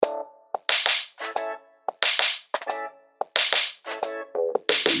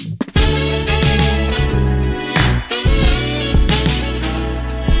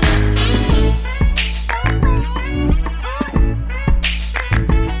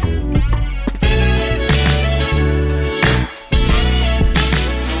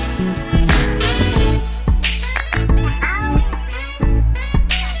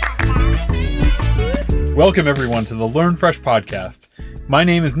Welcome everyone to the Learn Fresh podcast. My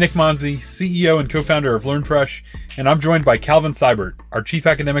name is Nick Monzi, CEO and co-founder of Learn Fresh, and I'm joined by Calvin Seibert, our Chief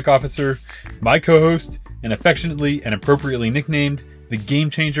Academic Officer, my co-host, and affectionately and appropriately nicknamed the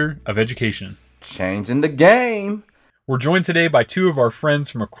Game Changer of Education. Changing the game. We're joined today by two of our friends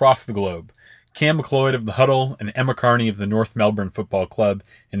from across the globe, Cam McLeod of The Huddle and Emma Carney of the North Melbourne Football Club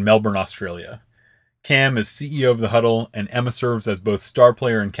in Melbourne, Australia. Cam is CEO of The Huddle, and Emma serves as both star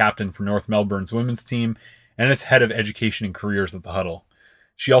player and captain for North Melbourne's women's team and as head of education and careers at The Huddle.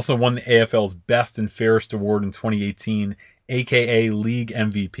 She also won the AFL's Best and Fairest Award in 2018, aka League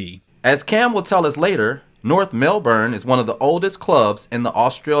MVP. As Cam will tell us later, North Melbourne is one of the oldest clubs in the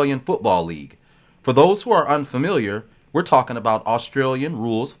Australian Football League. For those who are unfamiliar, we're talking about Australian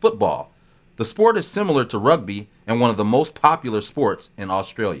rules football. The sport is similar to rugby and one of the most popular sports in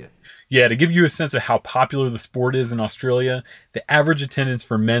Australia. Yeah, to give you a sense of how popular the sport is in Australia, the average attendance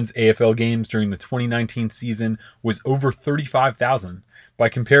for men's AFL games during the 2019 season was over 35,000. By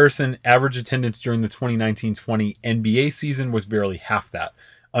comparison, average attendance during the 2019-20 NBA season was barely half that,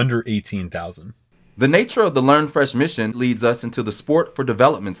 under 18,000. The nature of the Learn Fresh mission leads us into the sport for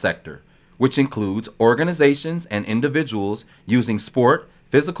development sector, which includes organizations and individuals using sport,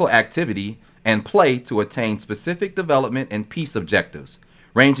 physical activity, and play to attain specific development and peace objectives,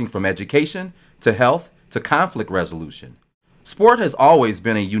 ranging from education to health to conflict resolution. Sport has always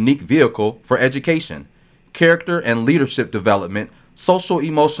been a unique vehicle for education, character and leadership development, social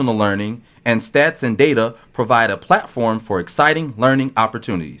emotional learning, and stats and data provide a platform for exciting learning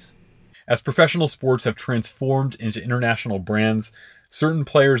opportunities. As professional sports have transformed into international brands, certain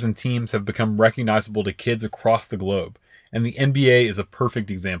players and teams have become recognizable to kids across the globe, and the NBA is a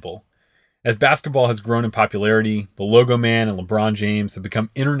perfect example. As basketball has grown in popularity, the Logo Man and LeBron James have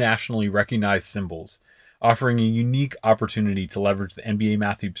become internationally recognized symbols, offering a unique opportunity to leverage the NBA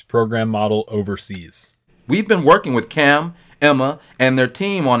Math Hoops program model overseas. We've been working with Cam, Emma, and their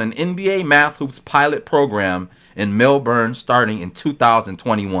team on an NBA Math Hoops pilot program in Melbourne starting in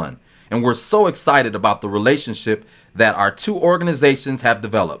 2021, and we're so excited about the relationship that our two organizations have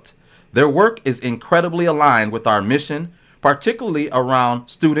developed. Their work is incredibly aligned with our mission, particularly around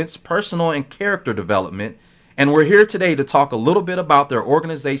students' personal and character development, and we're here today to talk a little bit about their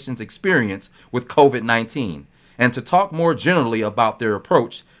organization's experience with COVID-19 and to talk more generally about their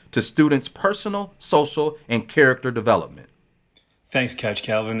approach to students' personal, social, and character development. Thanks, Coach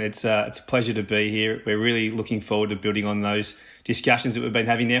Calvin. It's a pleasure to be here. We're really looking forward to building on those discussions that we've been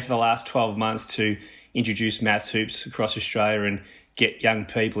having there for the last 12 months to introduce Maths Hoops across Australia and get young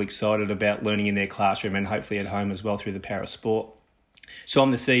people excited about learning in their classroom and hopefully at home as well through the power of sport. So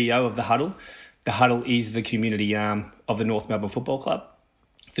I'm the CEO of The Huddle. The Huddle is the community arm of the North Melbourne Football Club.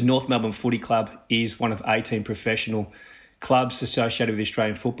 The North Melbourne Footy Club is one of 18 professional clubs associated with the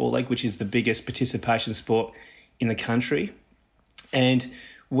Australian Football League, which is the biggest participation sport in the country. And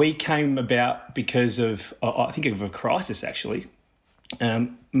we came about because of, I think, of a crisis, actually.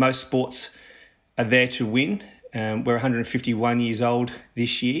 Most sports are there to win. We're 151 years old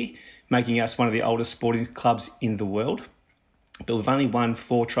this year, making us one of the oldest sporting clubs in the world. But we've only won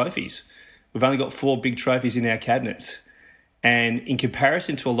 4 trophies. We've only got 4 big trophies in our cabinets. And in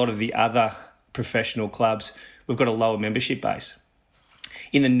comparison to a lot of the other professional clubs, we've got a lower membership base.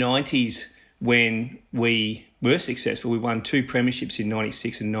 In the 90s, when we were successful, we won 2 premierships in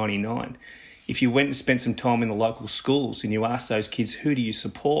 96 and 99. If you went and spent some time in the local schools and you asked those kids, who do you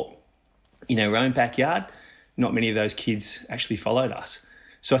support in our own backyard? Not many of those kids actually followed us.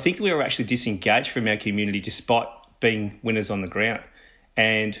 So I think we were actually disengaged from our community despite being winners on the ground.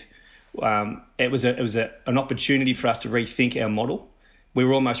 And it was an opportunity for us to rethink our model. We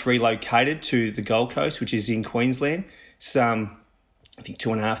were almost relocated to the Gold Coast, which is in Queensland, some, I think,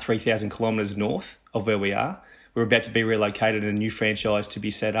 2,500, 3,000 kilometres north of where we are. We're about to be relocated and a new franchise to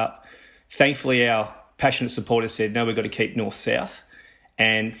be set up. Thankfully, our passionate supporters said, no, we've got to keep north-south.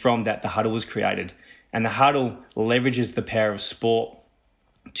 And from that, the Huddle was created. And the Huddle leverages the power of sport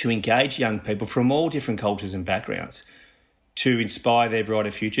to engage young people from all different cultures and backgrounds to inspire their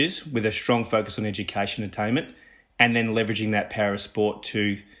brighter futures with a strong focus on education attainment, and then leveraging that power of sport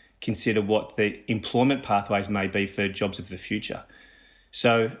to consider what the employment pathways may be for jobs of the future.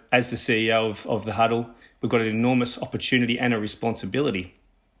 So as the CEO of the Huddle, we've got an enormous opportunity and a responsibility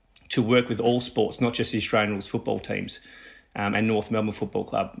to work with all sports, not just the Australian rules football teams and North Melbourne Football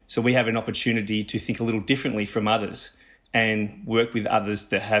Club. So we have an opportunity to think a little differently from others and work with others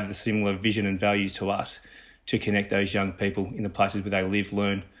that have the similar vision and values to us to connect those young people in the places where they live,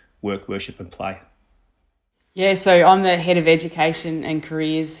 learn, work, worship and play. Yeah, so I'm the Head of Education and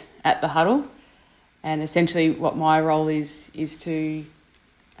Careers at The Huddle, and essentially what my role is to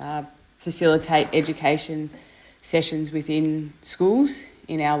facilitate education sessions within schools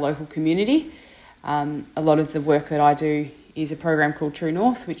in our local community. A lot of the work that I do is a program called True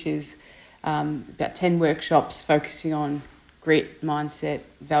North, which is about 10 workshops focusing on grit, mindset,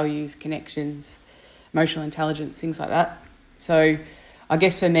 values, connections, emotional intelligence, things like that. So I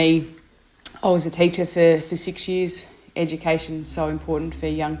guess for me, I was a teacher for 6 years. Education is so important for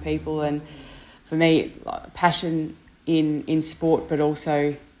young people, and for me, passion in sport, but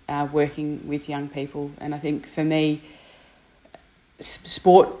also working with young people. And I think for me,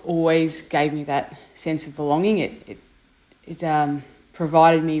 sport always gave me that sense of belonging. It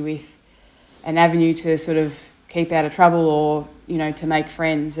provided me with an avenue to sort of keep out of trouble, or to make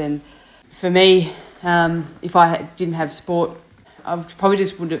friends. And for me, if I didn't have sport, I probably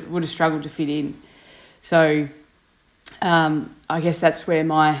just would have struggled to fit in. So I guess that's where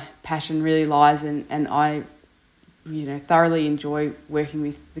my passion really lies, and I thoroughly enjoy working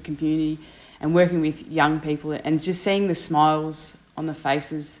with the community and working with young people, and just seeing the smiles on the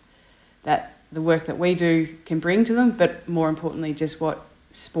faces that the work that we do can bring to them, but more importantly, just what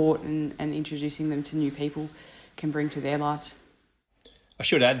sport and introducing them to new people can bring to their lives. I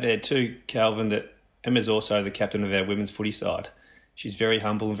should add there too, Calvin, that Emma's also the captain of our women's footy side. She's very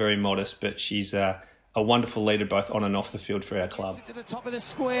humble and very modest, but she's a wonderful leader both on and off the field for our club. To the top of the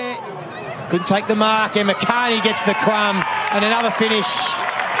square, couldn't take the mark. Emma Carney gets the crumb, and another finish.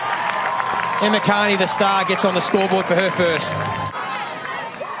 Emma Carney, the star, gets on the scoreboard for her first.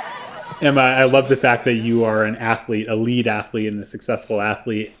 Emma, I love the fact that you are an athlete, a lead athlete and a successful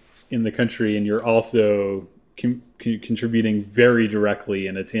athlete in the country, and you're also contributing very directly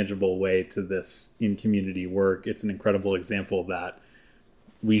in a tangible way to this in community work. It's an incredible example of that.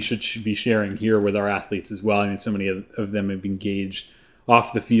 We should be sharing here with our athletes as well. I mean, so many of them have engaged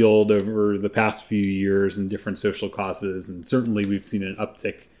off the field over the past few years in different social causes, and certainly we've seen an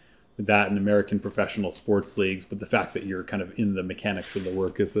uptick with that in American professional sports leagues, but the fact that you're kind of in the mechanics of the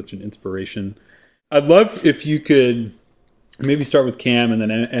work is such an inspiration. I'd love if you could maybe start with Cam, and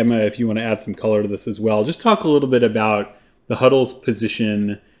then Emma, if you want to add some color to this as well. Just talk a little bit about the Huddle's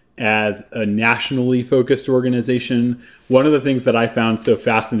position as a nationally focused organization. One of the things that I found so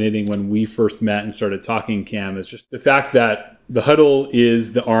fascinating when we first met and started talking, Cam, is just the fact that the Huddle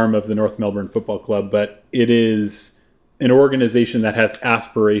is the arm of the North Melbourne Football Club, but it is an organization that has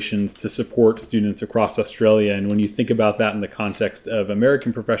aspirations to support students across Australia. And when you think about that in the context of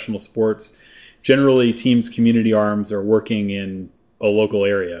American professional sports, generally teams' community arms are working in a local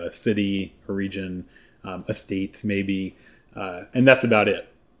area, a city, a region, a state maybe, and that's about it.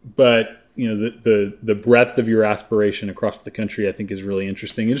 But the breadth of your aspiration across the country, I think, is really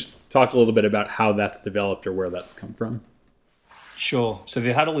interesting. You just talk a little bit about how that's developed or where that's come from. Sure. So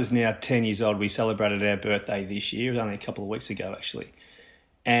the Huddle is now 10 years old. We celebrated our birthday this year. It was only a couple of weeks ago, actually.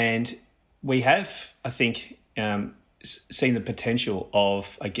 And we have, I think, seen the potential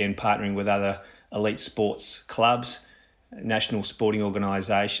of, again, partnering with other elite sports clubs, national sporting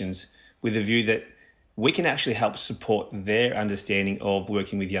organisations, with a view that we can actually help support their understanding of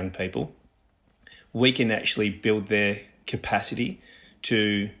working with young people. We can actually build their capacity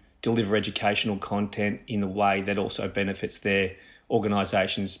to deliver educational content in a way that also benefits their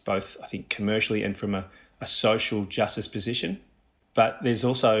organisations, both, I think, commercially and from a social justice position. But there's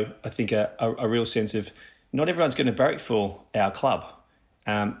also, I think, a real sense of not everyone's going to barrack for our club.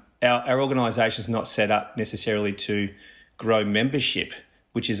 Our organisation is not set up necessarily to grow membership,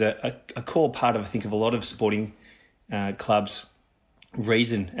 which is a core part of, I think, of a lot of sporting clubs'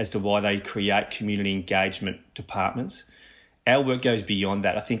 reason as to why they create community engagement departments. Our work goes beyond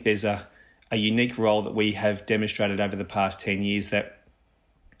that. I think there's a unique role that we have demonstrated over the past 10 years that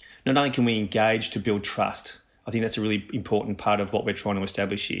not only can we engage to build trust, I think that's a really important part of what we're trying to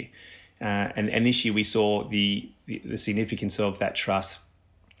establish here. And this year we saw the significance of that trust,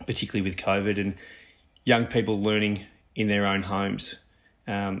 particularly with COVID and young people learning in their own homes.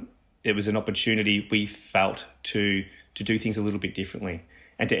 It was an opportunity we felt to do things a little bit differently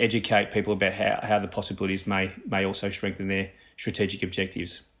and to educate people about how the possibilities may also strengthen their strategic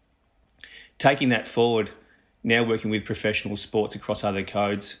objectives. Taking that forward, now working with professional sports across other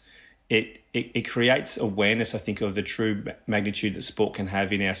codes, it creates awareness, I think, of the true magnitude that sport can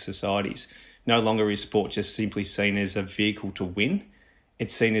have in our societies. No longer is sport just simply seen as a vehicle to win.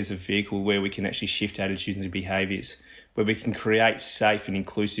 It's seen as a vehicle where we can actually shift attitudes and behaviours, where we can create safe and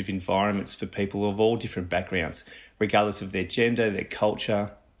inclusive environments for people of all different backgrounds, regardless of their gender, their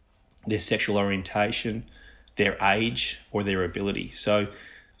culture, their sexual orientation, their age, or their ability. So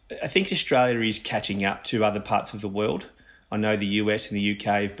I think Australia is catching up to other parts of the world. I know the US and the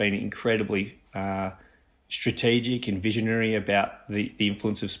UK have been incredibly strategic and visionary about the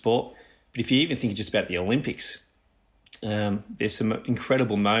influence of sport. But if you even think just about the Olympics, there's some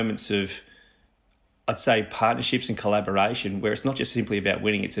incredible moments of, I'd say, partnerships and collaboration where it's not just simply about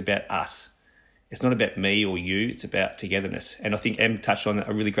winning, it's about us. It's not about me or you, it's about togetherness. And I think Em touched on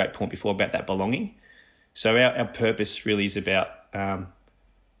a really great point before about that belonging. So our purpose really is about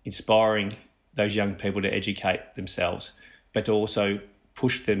inspiring those young people to educate themselves, but to also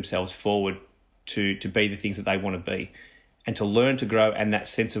push themselves forward to be the things that they want to be and to learn to grow. And that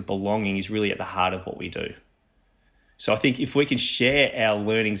sense of belonging is really at the heart of what we do. So I think if we can share our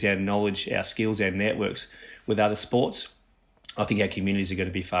learnings, our knowledge, our skills, our networks with other sports, I think our communities are going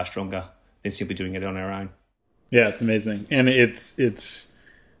to be far stronger than simply doing it on our own. Yeah, it's amazing. And it's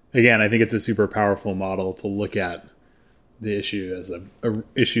again, I think it's a super powerful model to look at the issue as a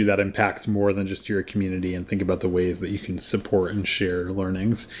issue that impacts more than just your community, and think about the ways that you can support and share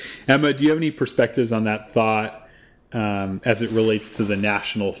learnings. Emma, do you have any perspectives on that thought as it relates to the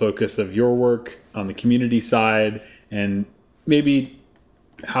national focus of your work on the community side, and maybe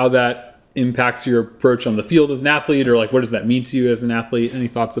how that impacts your approach on the field as an athlete, or like what does that mean to you as an athlete? Any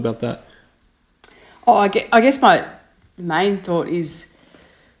thoughts about that? Oh, I guess my main thought is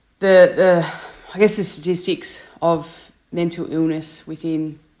the statistics of mental illness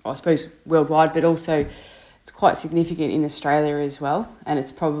within, I suppose, worldwide, but also it's quite significant in Australia as well, and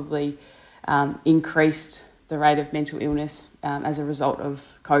it's probably increased the rate of mental illness as a result of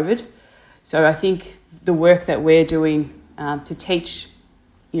COVID. So I think the work that we're doing to teach,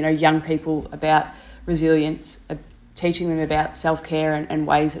 young people about resilience, teaching them about self-care and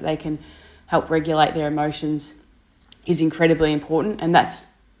ways that they can help regulate their emotions is incredibly important. And that's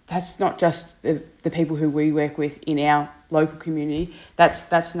not just the people who we work with in our local community,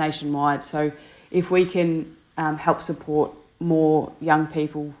 that's nationwide. So if we can help support more young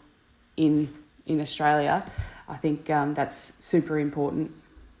people in Australia, I think that's super important.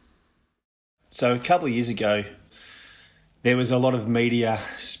 So a couple of years ago, there was a lot of media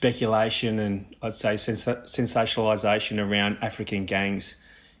speculation and I'd say sensationalisation around African gangs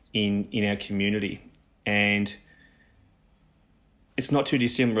in our community. And it's not too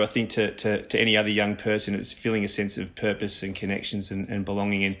dissimilar, I think, to any other young person. It's feeling a sense of purpose and connections and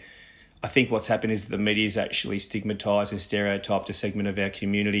belonging. And I think what's happened is the media's actually stigmatised and stereotyped a segment of our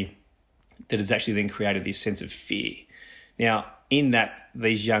community that has actually then created this sense of fear. Now, in that,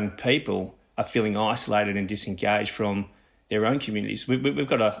 these young people are feeling isolated and disengaged from their own communities. We've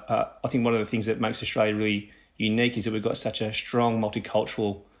got I think one of the things that makes Australia really unique is that we've got such a strong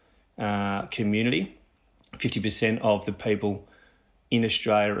multicultural community. 50% of the people in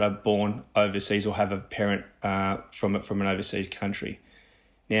Australia are born overseas or have a parent from an overseas country.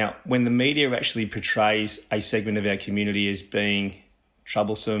 Now, when the media actually portrays a segment of our community as being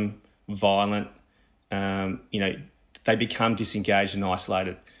troublesome, violent, they become disengaged and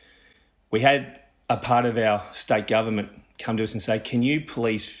isolated. We had a part of our state government come to us and say, can you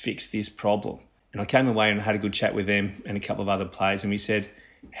please fix this problem? And I came away and had a good chat with them and a couple of other players, and we said,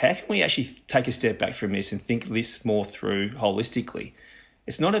 how can we actually take a step back from this and think this more through holistically?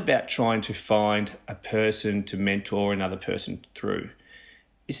 It's not about trying to find a person to mentor another person through.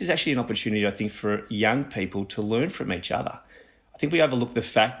 This is actually an opportunity, I think, for young people to learn from each other. I think we overlook the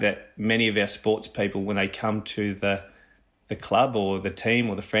fact that many of our sports people, when they come to the club or the team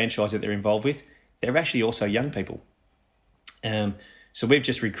or the franchise that they're involved with, they're actually also young people. So we've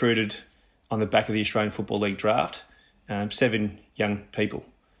just recruited, on the back of the Australian Football League draft, 7 young people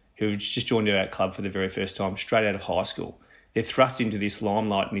who have just joined our club for the very first time, straight out of high school. They're thrust into this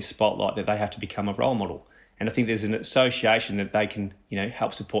limelight and this spotlight that they have to become a role model. And I think there's an association that they can,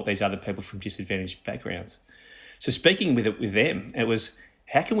 help support these other people from disadvantaged backgrounds. So speaking with them, it was,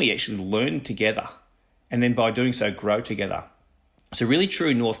 how can we actually learn together? And then by doing so, grow together. So really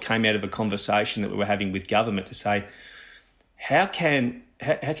True North came out of a conversation that we were having with government to say, how can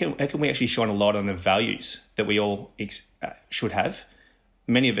we actually shine a light on the values that we all should have?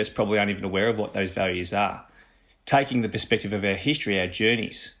 Many of us probably aren't even aware of what those values are. Taking the perspective of our history, our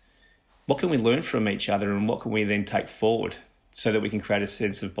journeys, what can we learn from each other and what can we then take forward so that we can create a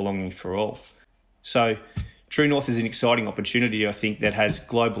sense of belonging for all? So True North is an exciting opportunity, I think, that has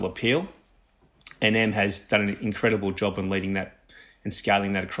global appeal, and Em has done an incredible job in leading that and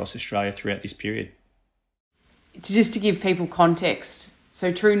scaling that across Australia throughout this period. Just to give people context,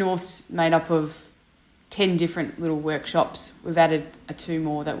 so True North's made up of 10 different little workshops. We've added 2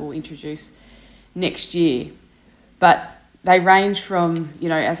 more that we'll introduce next year. But they range from,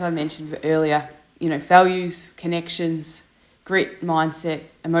 as I mentioned earlier, values, connections, grit, mindset,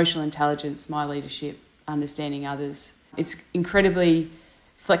 emotional intelligence, my leadership, understanding others. It's incredibly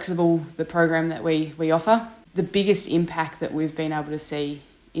flexible, the program that we offer. The biggest impact that we've been able to see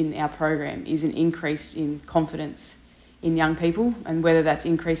in our program is an increase in confidence in young people, and whether that's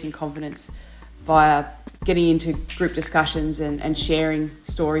increasing confidence via getting into group discussions and sharing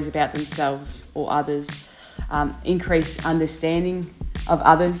stories about themselves or others, increase understanding of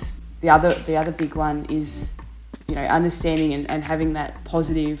others. The other big one is, understanding and having that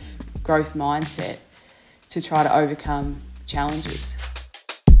positive growth mindset to try to overcome challenges.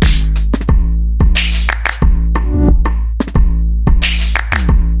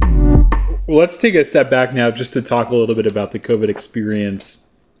 Well, let's take a step back now just to talk a little bit about the COVID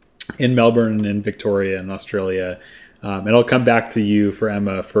experience in Melbourne and Victoria and Australia. And I'll come back to you for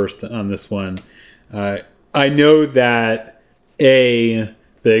Emma first on this one. I know that the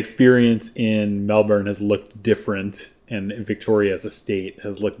experience in Melbourne has looked different, and Victoria as a state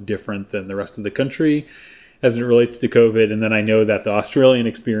has looked different than the rest of the country as it relates to COVID. And then I know that the Australian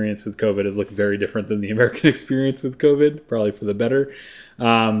experience with COVID has looked very different than the American experience with COVID, probably for the better.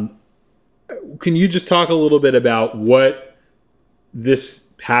 Can you just talk a little bit about what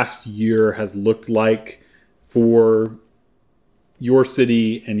this past year has looked like for your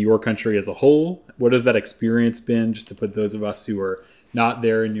city and your country as a whole? What has that experience been, just to put those of us who are not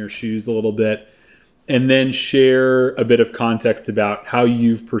there in your shoes a little bit? And then share a bit of context about how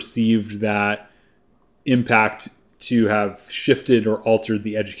you've perceived that impact to have shifted or altered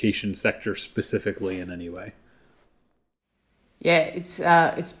the education sector specifically in any way. Yeah,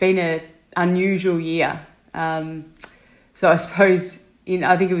 it's been an unusual year. So I suppose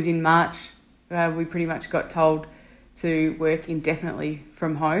I think it was in March, we pretty much got told to work indefinitely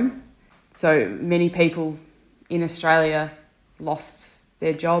from home. So many people in Australia lost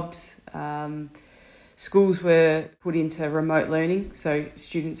their jobs. Schools were put into remote learning, so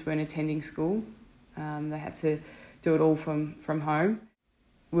students weren't attending school. They had to do it all from home.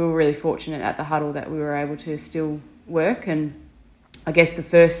 We were really fortunate at the Huddle that we were able to still work, and I guess the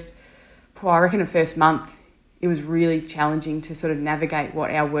first month, it was really challenging to sort of navigate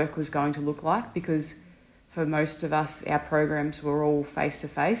what our work was going to look like, because for most of us, our programs were all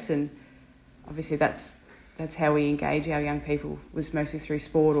face-to-face, and obviously that's how we engage our young people, was mostly through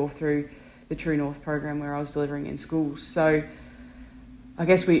sport or through the True North program where I was delivering in schools. So I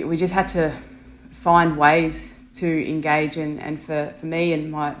guess we just had to find ways to engage, and for me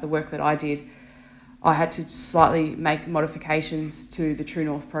and the work that I did, I had to slightly make modifications to the True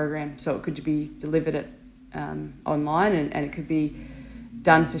North program so it could be delivered online and it could be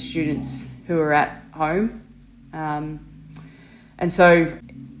done for students who are at home. And so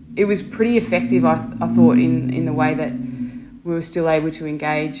it was pretty effective, I thought, in the way that we were still able to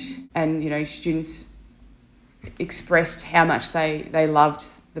engage, and students expressed how much they loved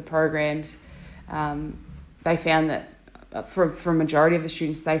the programs. They found that for a majority of the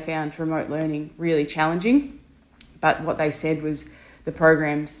students, they found remote learning really challenging. But what they said was the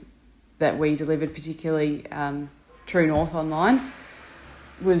programs that we delivered, particularly True North Online,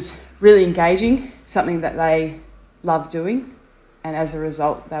 was really engaging, something that they loved doing. And as a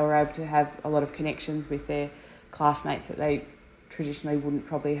result, they were able to have a lot of connections with their classmates that they traditionally wouldn't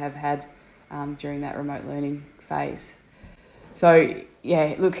probably have had during that remote learning phase. So,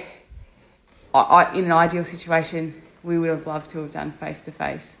 yeah, look, in an ideal situation, we would have loved to have done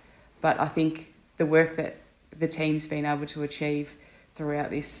face-to-face, but I think the work that the team's been able to achieve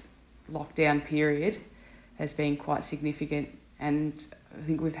throughout this lockdown period has been quite significant, and I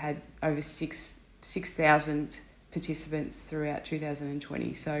think we've had over 6,000 participants throughout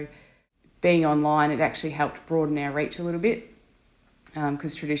 2020. So being online, it actually helped broaden our reach a little bit,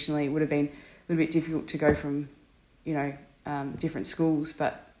 because traditionally it would have been a little bit difficult to go from, different schools,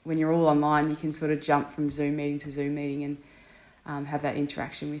 but when you're all online, you can sort of jump from Zoom meeting to Zoom meeting and have that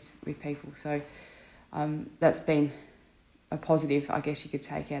interaction with people. So that's been a positive, I guess you could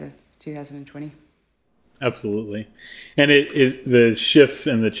take out of 2020. Absolutely. And the shifts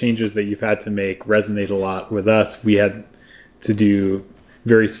and the changes that you've had to make resonate a lot with us. We had to do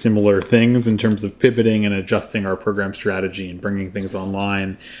very similar things in terms of pivoting and adjusting our program strategy and bringing things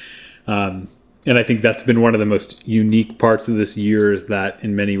online. And I think that's been one of the most unique parts of this year, is that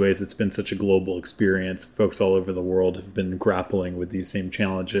in many ways it's been such a global experience. Folks all over the world have been grappling with these same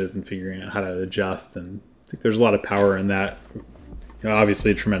challenges and figuring out how to adjust. And I think there's a lot of power in that.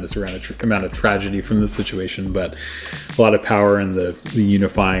 Obviously a tremendous amount of tragedy from this situation, but a lot of power in the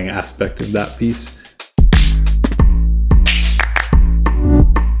unifying aspect of that piece.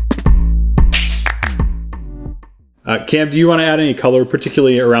 Cam, do you want to add any color,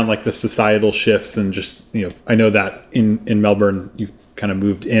 particularly around like the societal shifts and just, I know that in Melbourne, you've kind of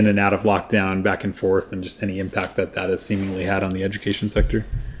moved in and out of lockdown back and forth, and just any impact that has seemingly had on the education sector?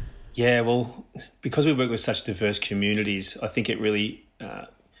 Yeah, well, because we work with such diverse communities, I think it really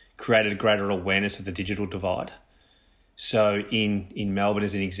created a greater awareness of the digital divide. So in Melbourne,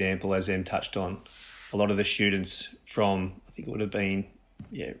 as an example, as Em touched on, a lot of the students from, I think it would have been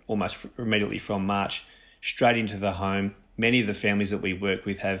almost immediately from March, straight into the home. Many of the families that we work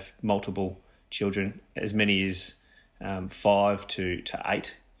with have multiple children, as many as 5 to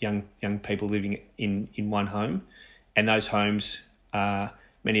 8 young people living in one home. And those homes,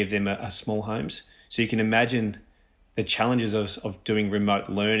 many of them are small homes. So you can imagine the challenges of doing remote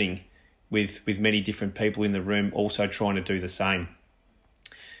learning with many different people in the room also trying to do the same.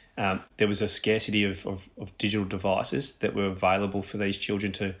 There was a scarcity of digital devices that were available for these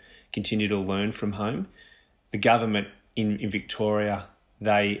children to continue to learn from home. The government in Victoria,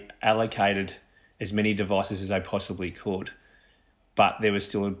 they allocated as many devices as they possibly could, but there was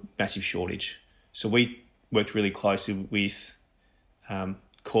still a massive shortage. So we worked really closely with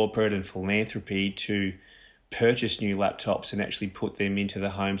corporate and philanthropy to purchase new laptops and actually put them into the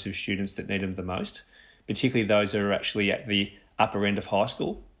homes of students that need them the most, particularly those that are actually at the upper end of high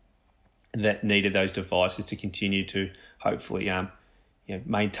school that needed those devices to continue to hopefully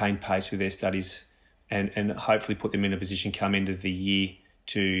maintain pace with their studies and hopefully put them in a position come end of the year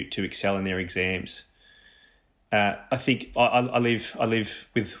to excel in their exams. I think I live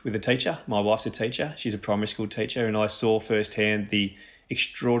with a teacher. My wife's a teacher. She's a primary school teacher, and I saw firsthand the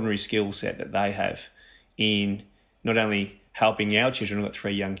extraordinary skill set that they have in not only helping our children. I've got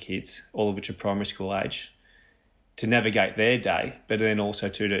 3 young kids, all of which are primary school age, to navigate their day, but then also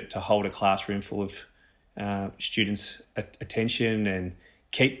to hold a classroom full of students' attention and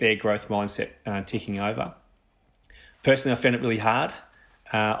keep their growth mindset ticking over. Personally, I found it really hard.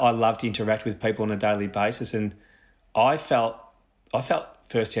 I love to interact with people on a daily basis, and I felt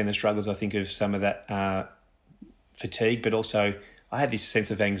firsthand the struggles, I think, of some of that fatigue, but also I had this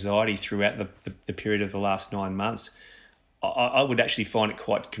sense of anxiety throughout the period of the last 9 months. I would actually find it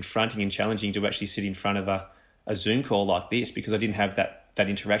quite confronting and challenging to actually sit in front of a Zoom call like this, because I didn't have that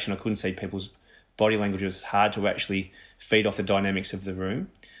interaction. I couldn't see people's body language. It was hard to actually feed off the dynamics of the room.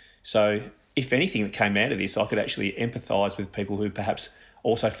 So if anything that came out of this, I could actually empathise with people who perhaps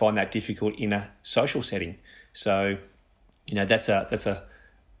also find that difficult in a social setting. So, that's an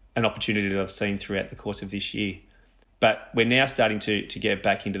opportunity that I've seen throughout the course of this year. But we're now starting to get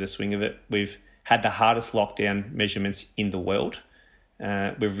back into the swing of it. We've had the hardest lockdown measurements in the world.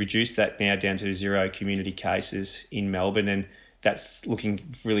 We've reduced that now down to 0 community cases in Melbourne, and that's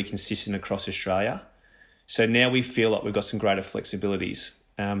looking really consistent across Australia. So now we feel like we've got some greater flexibilities.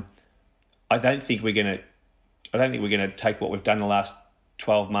 I don't think we're going to take what we've done the last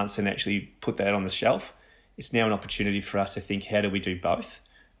 12 months and actually put that on the shelf. It's now an opportunity for us to think, how do we do both,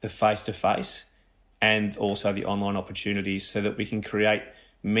 the face-to-face and also the online opportunities, so that we can create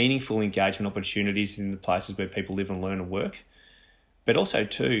meaningful engagement opportunities in the places where people live and learn and work. But also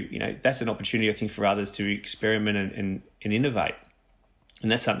too, that's an opportunity, I think, for others to experiment and innovate.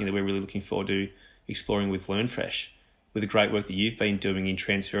 And that's something that we're really looking forward to exploring with LearnFresh, with the great work that you've been doing in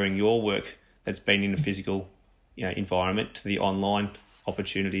transferring your work that's been in a physical environment to the online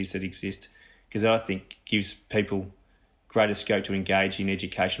opportunities that exist, because I think gives people greater scope to engage in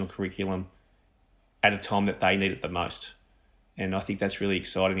educational curriculum at a time that they need it the most. And I think that's really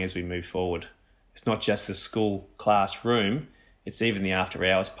exciting as we move forward. It's not just the school classroom, it's even the after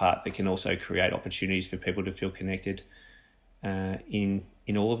hours part that can also create opportunities for people to feel connected in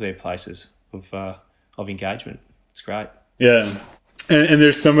all of their places of engagement. It's great. Yeah. And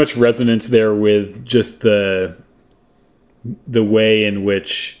there's so much resonance there with just the way in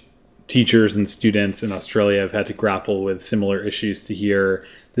which teachers and students in Australia have had to grapple with similar issues to here.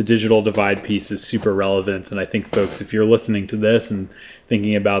 The digital divide piece is super relevant. And I think, folks, if you're listening to this and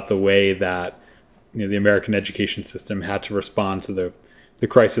thinking about the way that the American education system had to respond to the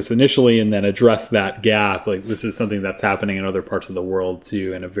crisis initially and then address that gap, like this is something that's happening in other parts of the world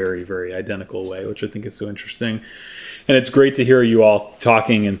too, in a very, very identical way, which I think is so interesting. And it's great to hear you all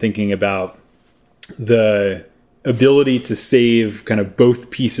talking and thinking about the ability to save kind of both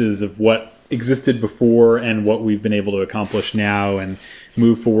pieces of what existed before and what we've been able to accomplish now and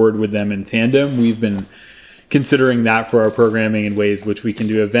move forward with them in tandem. We've been considering that for our programming in ways which we can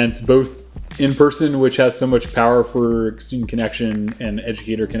do events both in person, which has so much power for student connection and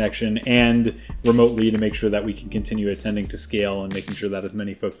educator connection, and remotely to make sure that we can continue attending to scale and making sure that as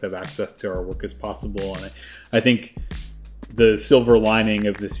many folks have access to our work as possible. And I think the silver lining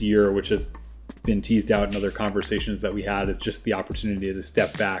of this year, which has been teased out in other conversations that we had, is just the opportunity to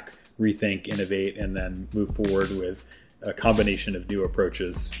step back, rethink, innovate, and then move forward with a combination of new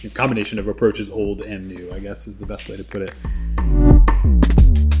approaches, old and new, I guess is the best way to put it.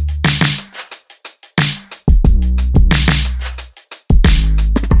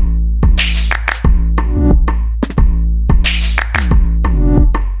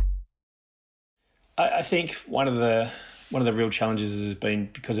 I think one of the real challenges has been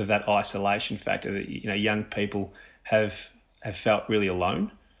because of that isolation factor that young people have felt really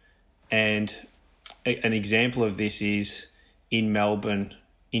alone. And an example of this is in Melbourne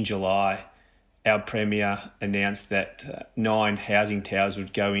in July, our Premier announced that 9 housing towers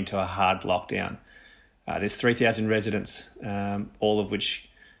would go into a hard lockdown. There's 3,000 residents, all of which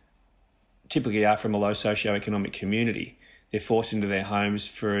typically are from a low socioeconomic community. They're forced into their homes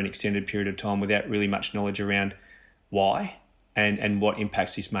for an extended period of time without really much knowledge around why and what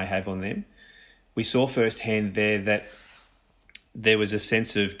impacts this may have on them. We saw firsthand there that there was a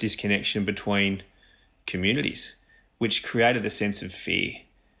sense of disconnection between communities, which created a sense of fear.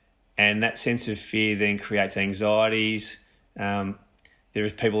 And that sense of fear then creates anxieties. There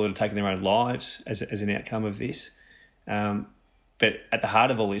is people that are taking their own lives as an outcome of this. But at the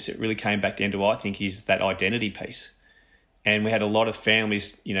heart of all this, it really came back down to, I think, is that identity piece. And we had a lot of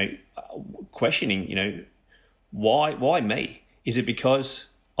families, questioning, why me? Is it because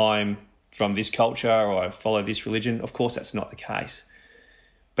I'm from this culture or I follow this religion? Of course, that's not the case.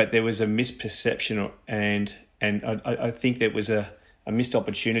 But there was a misperception, and I think there was a missed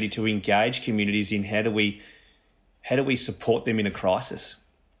opportunity to engage communities in how do we support them in a crisis.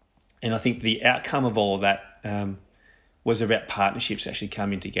 And I think the outcome of all of that was about partnerships actually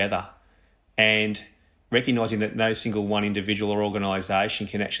coming together and recognising that no single one individual or organisation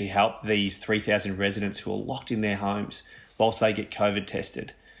can actually help these 3,000 residents who are locked in their homes whilst they get COVID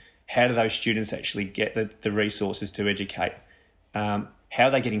tested. How do those students actually get the resources to educate? How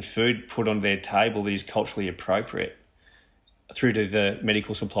are they getting food put on their table that is culturally appropriate through to the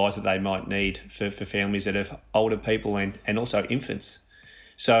medical supplies that they might need for families that have older people and also infants?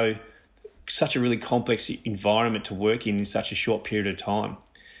 So such a really complex environment to work in such a short period of time.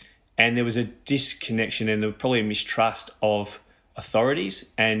 And there was a disconnection and there was probably a mistrust of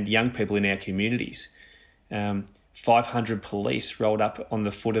authorities and young people in our communities. 500 police rolled up on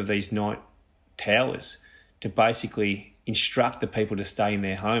the foot of these 9 towers to basically instruct the people to stay in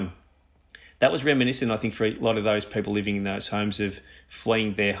their home. That was reminiscent, I think, for a lot of those people living in those homes of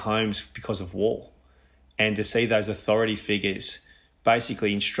fleeing their homes because of war. And to see those authority figures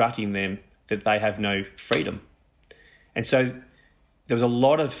basically instructing them that they have no freedom. And so there was a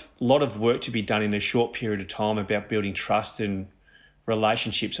lot of work to be done in a short period of time about building trust and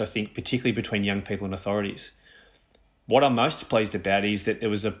relationships, I think, particularly between young people and authorities. What I'm most pleased about is that there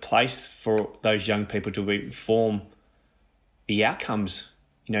was a place for those young people to inform the outcomes,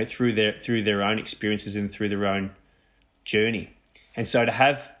 through their own experiences and through their own journey. And so to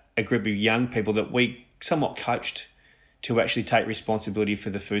have a group of young people that we somewhat coached to actually take responsibility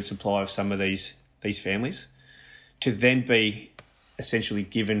for the food supply of some of these families, to then be essentially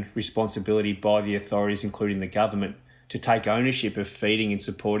given responsibility by the authorities, including the government, to take ownership of feeding and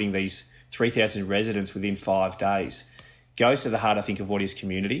supporting these 3,000 residents within 5 days, goes to the heart, I think, of what is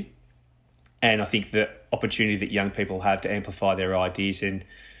community. And I think the opportunity that young people have to amplify their ideas and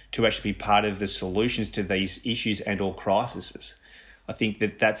to actually be part of the solutions to these issues and or crises. I think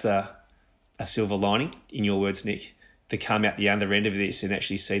that that's a silver lining, in your words, Nick, to come out the other end of this and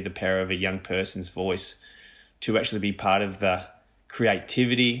actually see the power of a young person's voice, to actually be part of the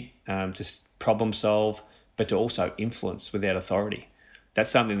creativity, to problem solve, but to also influence without authority. That's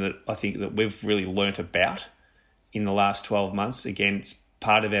something that I think that we've really learnt about in the last 12 months. Again, it's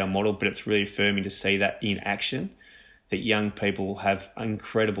part of our model, but it's really affirming to see that in action, that young people have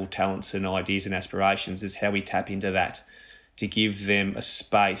incredible talents and ideas and aspirations, is how we tap into that to give them a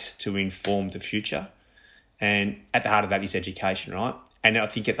space to inform the future. And at the heart of that is education, right? And I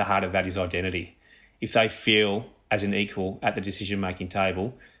think at the heart of that is identity. If they feel as an equal at the decision-making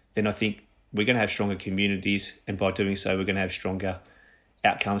table, then I think we're going to have stronger communities, and by doing so, we're going to have stronger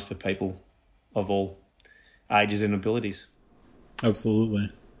outcomes for people of all ages and abilities.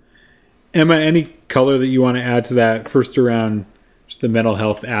 Absolutely. Emma, any color that you want to add to that, first around just the mental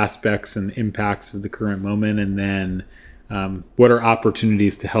health aspects and impacts of the current moment, and then what are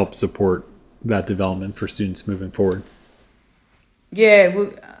opportunities to help support that development for students moving forward? Yeah,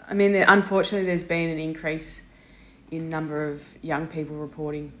 well, I mean, unfortunately, there's been an increase in number of young people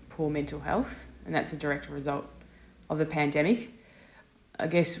reporting poor mental health, and that's a direct result of the pandemic. I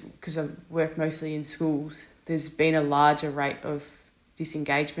guess because I work mostly in schools, there's been a larger rate of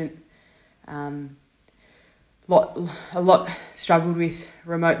disengagement. A lot struggled with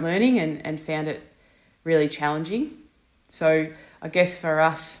remote learning and found it really challenging. So I guess for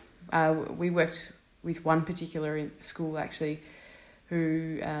us, we worked with one particular school actually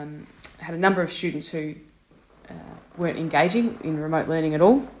who had a number of students who weren't engaging in remote learning at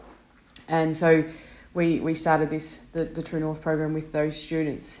all. And so we started the True North program with those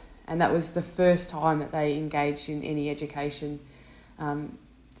students. and that was the first time that they engaged in any education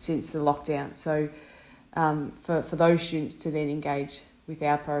since the lockdown. So for those students to then engage with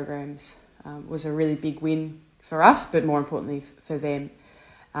our programs was a really big win for us, but more importantly for them.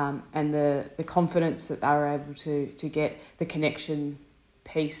 And the confidence that they were able to get, the connection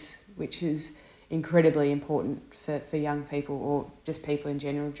piece, which is incredibly important for young people or just people in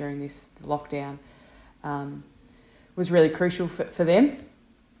general during this lockdown, was really crucial for them.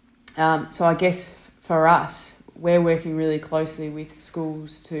 So I guess for us, we're working really closely with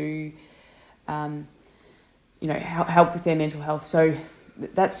schools to help with their mental health. So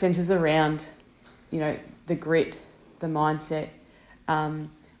that centres around, the grit, the mindset.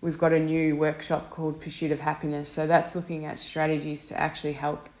 We've got a new workshop called Pursuit of Happiness. So that's looking at strategies to actually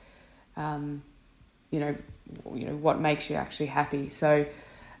help, what makes you actually happy. So,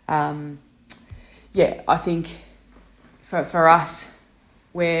 I think for us,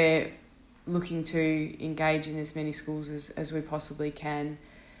 we're looking to engage in as many schools as we possibly can,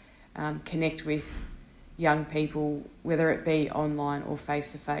 connect with young people, whether it be online or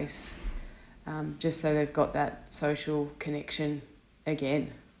face-to-face, just so they've got that social connection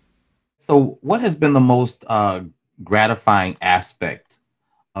again. So what has been the most gratifying aspect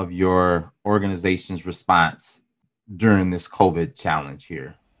of your organization's response during this COVID challenge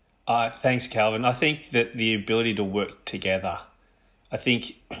here? Thanks, Calvin. I think that the ability to work together. I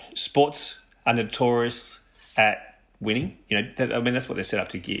think sports are notorious at winning. That's what they're set up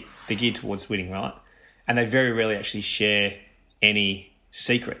to gear. They're geared towards winning, right? And they very rarely actually share any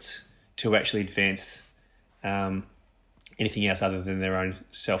secrets to actually advance anything else other than their own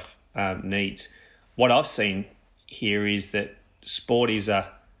self needs. What I've seen here is that sport is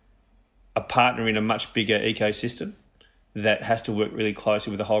a partner in a much bigger ecosystem that has to work really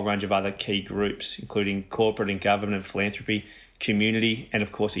closely with a whole range of other key groups, including corporate and government, philanthropy, community, and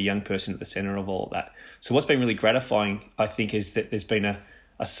of course a young person at the centre of all of that. So what's been really gratifying, I think, is that there's been a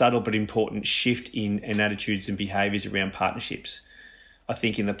subtle but important shift in attitudes and behaviours around partnerships. I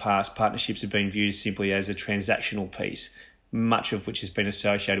think in the past, partnerships have been viewed simply as a transactional piece, much of which has been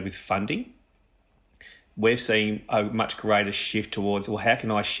associated with funding. We've seen a much greater shift towards, how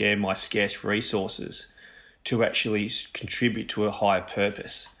can I share my scarce resources to actually contribute to a higher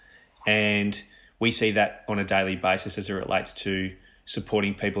purpose? And we see that on a daily basis as it relates to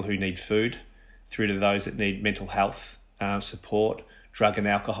supporting people who need food, through to those that need mental health support, drug and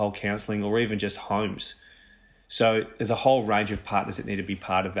alcohol counselling, or even just homes. So there's a whole range of partners that need to be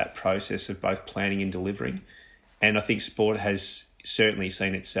part of that process of both planning and delivering. And I think sport has certainly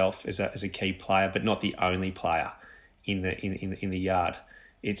seen itself as a key player, but not the only player in the yard.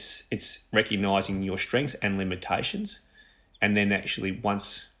 It's recognising your strengths and limitations, and then actually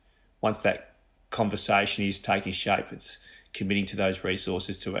once that conversation is taking shape, it's committing to those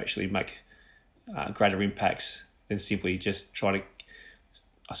resources to actually make greater impacts than simply just try to,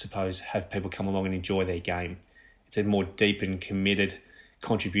 I suppose, have people come along and enjoy their game. It's a more deep and committed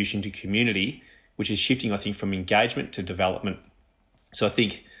contribution to community, which is shifting, I think, from engagement to development. So I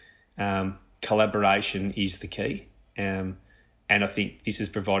think collaboration is the key. And I think this has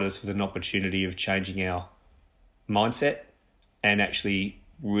provided us with an opportunity of changing our mindset and actually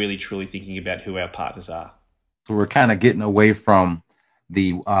really, truly thinking about who our partners are. So we're kind of getting away from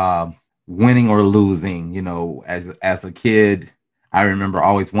the winning or losing. As a kid, I remember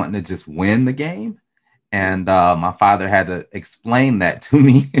always wanting to just win the game. And my father had to explain that to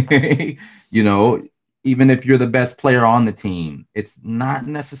me. Even if you're the best player on the team, it's not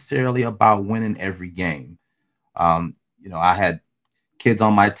necessarily about winning every game. I had kids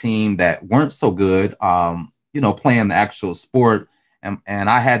on my team that weren't so good, playing the actual sport. And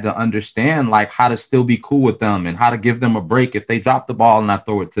I had to understand how to still be cool with them and how to give them a break if they drop the ball and I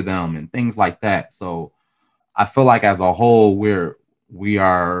throw it to them and things like that. So I feel like as a whole, we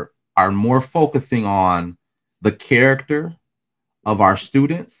are more focusing on the character of our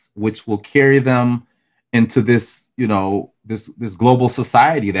students, which will carry them into this, this global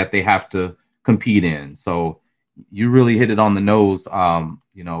society that they have to compete in. So you really hit it on the nose,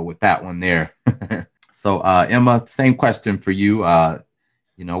 with that one there. So Emma, same question for you.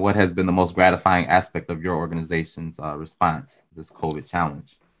 What has been the most gratifying aspect of your organization's response to this COVID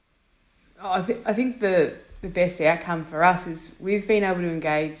challenge? I think the best outcome for us is we've been able to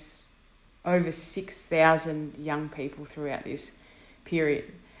engage over 6,000 young people throughout this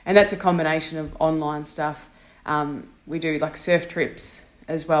period. And that's a combination of online stuff. We do surf trips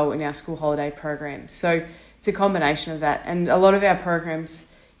as well in our school holiday programs. So it's a combination of that. And a lot of our programs,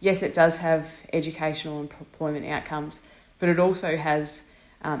 yes, it does have educational and employment outcomes, but it also has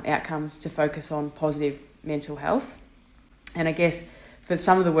outcomes to focus on positive mental health. And I guess for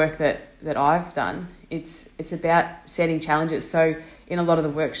some of the work that I've done, it's about setting challenges. So in a lot of the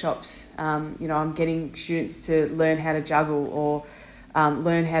workshops, I'm getting students to learn how to juggle or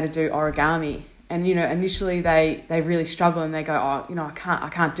learn how to do origami. And, initially they really struggle and they go, I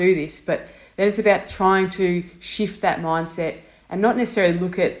can't do this. But then it's about trying to shift that mindset and not necessarily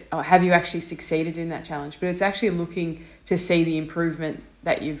look at, have you actually succeeded in that challenge? But it's actually looking to see the improvement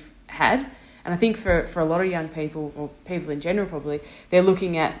that you've had. And I think for a lot of young people, or people in general probably, they're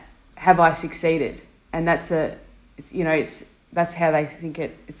looking at, have I succeeded? And that's how they think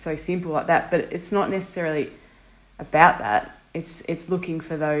it's so simple like that. But it's not necessarily about that. It's looking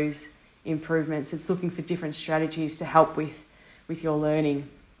for those improvements. It's looking for different strategies to help with your learning.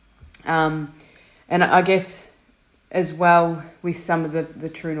 And I guess as well with some of the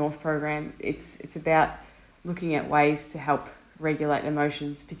True North program, it's about looking at ways to help regulate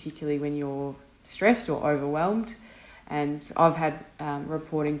emotions, particularly when you're stressed or overwhelmed. And I've had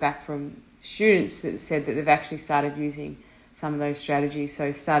reporting back from students that said that they've actually started using some of those strategies.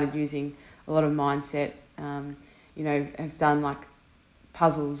 So started using a lot of mindset, have done like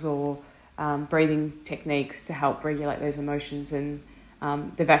puzzles or breathing techniques to help regulate those emotions. And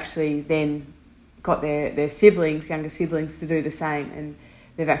they've actually then got their younger siblings to do the same, and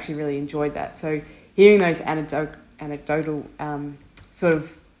they've actually really enjoyed that. So hearing those anecdotal sort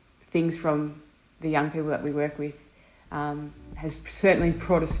of things from the young people that we work with has certainly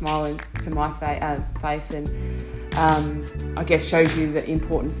brought a smile to my face, and I guess shows you the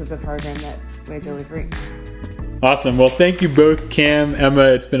importance of the program that we're delivering. Awesome. Well, thank you both, Cam, Emma.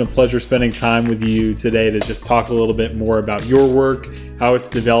 It's been a pleasure spending time with you today to just talk a little bit more about your work, how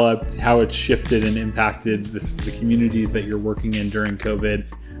it's developed, how it's shifted and impacted the communities that you're working in during COVID.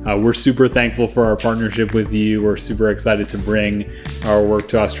 We're super thankful for our partnership with you. We're super excited to bring our work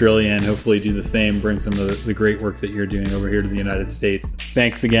to Australia and hopefully do the same, bring some of the great work that you're doing over here to the United States.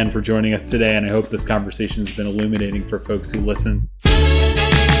 Thanks again for joining us today, and I hope this conversation has been illuminating for folks who listen.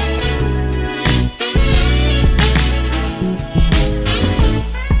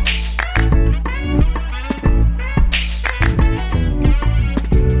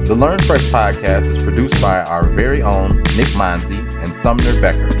 The Learn Fresh podcast is produced by our very own Nick Monzi and Sumner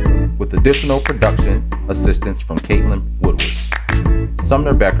Becker, with additional production assistance from Caitlin Woodward.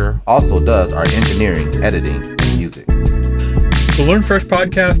 Sumner Becker also does our engineering, editing, and music. The Learn Fresh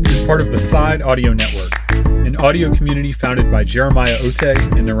podcast is part of the Side Audio Network, an audio community founded by Jeremiah Ote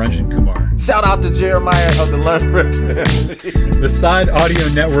and Naranjan Kumar. Shout out to Jeremiah of the Learn Fresh family. The Side Audio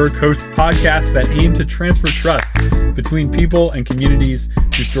Network hosts podcasts that aim to transfer trust between people and communities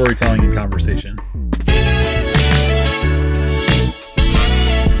through storytelling and conversation.